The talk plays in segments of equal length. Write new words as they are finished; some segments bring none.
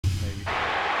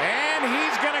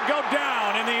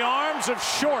of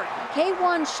Short.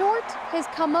 Kawann Short has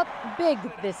come up big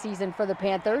this season for the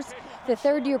Panthers. The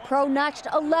third-year pro notched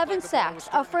 11 sacks,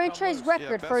 a franchise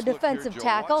record for a defensive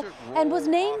tackle, and was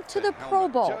named to the Pro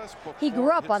Bowl. He grew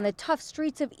up on the tough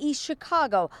streets of East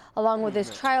Chicago, along with his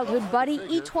childhood buddy,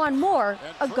 E'Twaun Moore,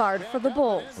 a guard for the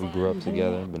Bulls. We grew up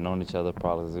together, been known each other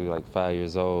probably since we were like 5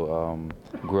 years old.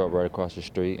 Grew up right across the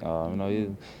street. He's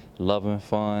loving,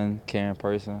 fun, caring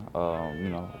person.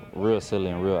 Real silly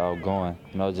and real outgoing.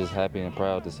 Just happy and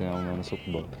proud to see him win the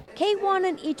Super Bowl. Kawann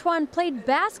and E'Twaun played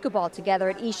basketball together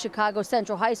at East Chicago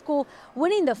Central High School,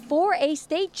 winning the 4A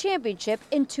state championship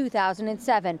in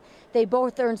 2007. They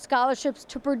both earned scholarships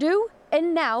to Purdue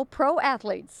and now pro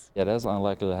athletes. Yeah, that's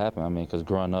unlikely to happen. Because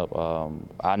growing up,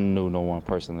 I knew no one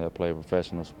person that played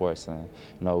professional sports, and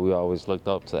we always looked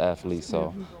up to athletes.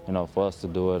 So, for us to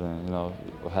do it and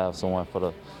have someone for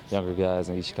the younger guys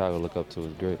in East Chicago look up to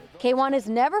is great. Kawann has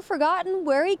never forgotten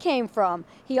where he came from.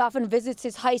 He often visits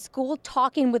his high school,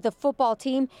 talking with the football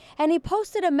team, and he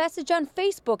posted a message on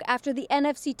Facebook after the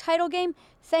NFC title game,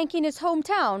 thanking his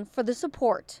hometown for the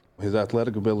support. His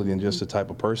athletic ability and just the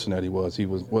type of person that he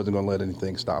wasn't going to let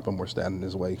anything stop him or stand in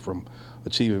his way from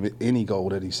achieving any goal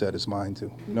that he set his mind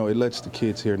to. It lets the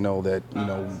kids here know that,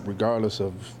 regardless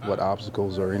of what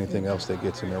obstacles or anything else that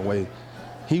gets in their way,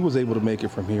 he was able to make it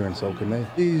from here, and so can they.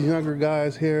 These younger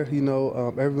guys here,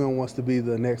 everyone wants to be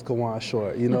the next Kawann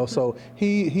Short, so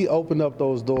he opened up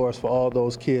those doors for all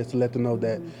those kids to let them know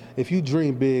that if you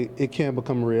dream big, it can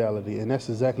become a reality, and that's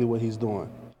exactly what he's doing.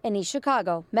 In East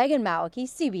Chicago, Megan Malachy,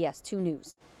 CBS 2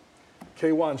 News.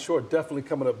 Kawann Short definitely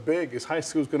coming up big. His high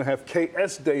school is going to have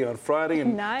KS Day on Friday,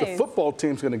 and the football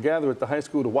team's going to gather at the high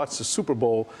school to watch the Super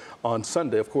Bowl on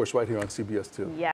Sunday, of course, right here on CBS 2. Yeah.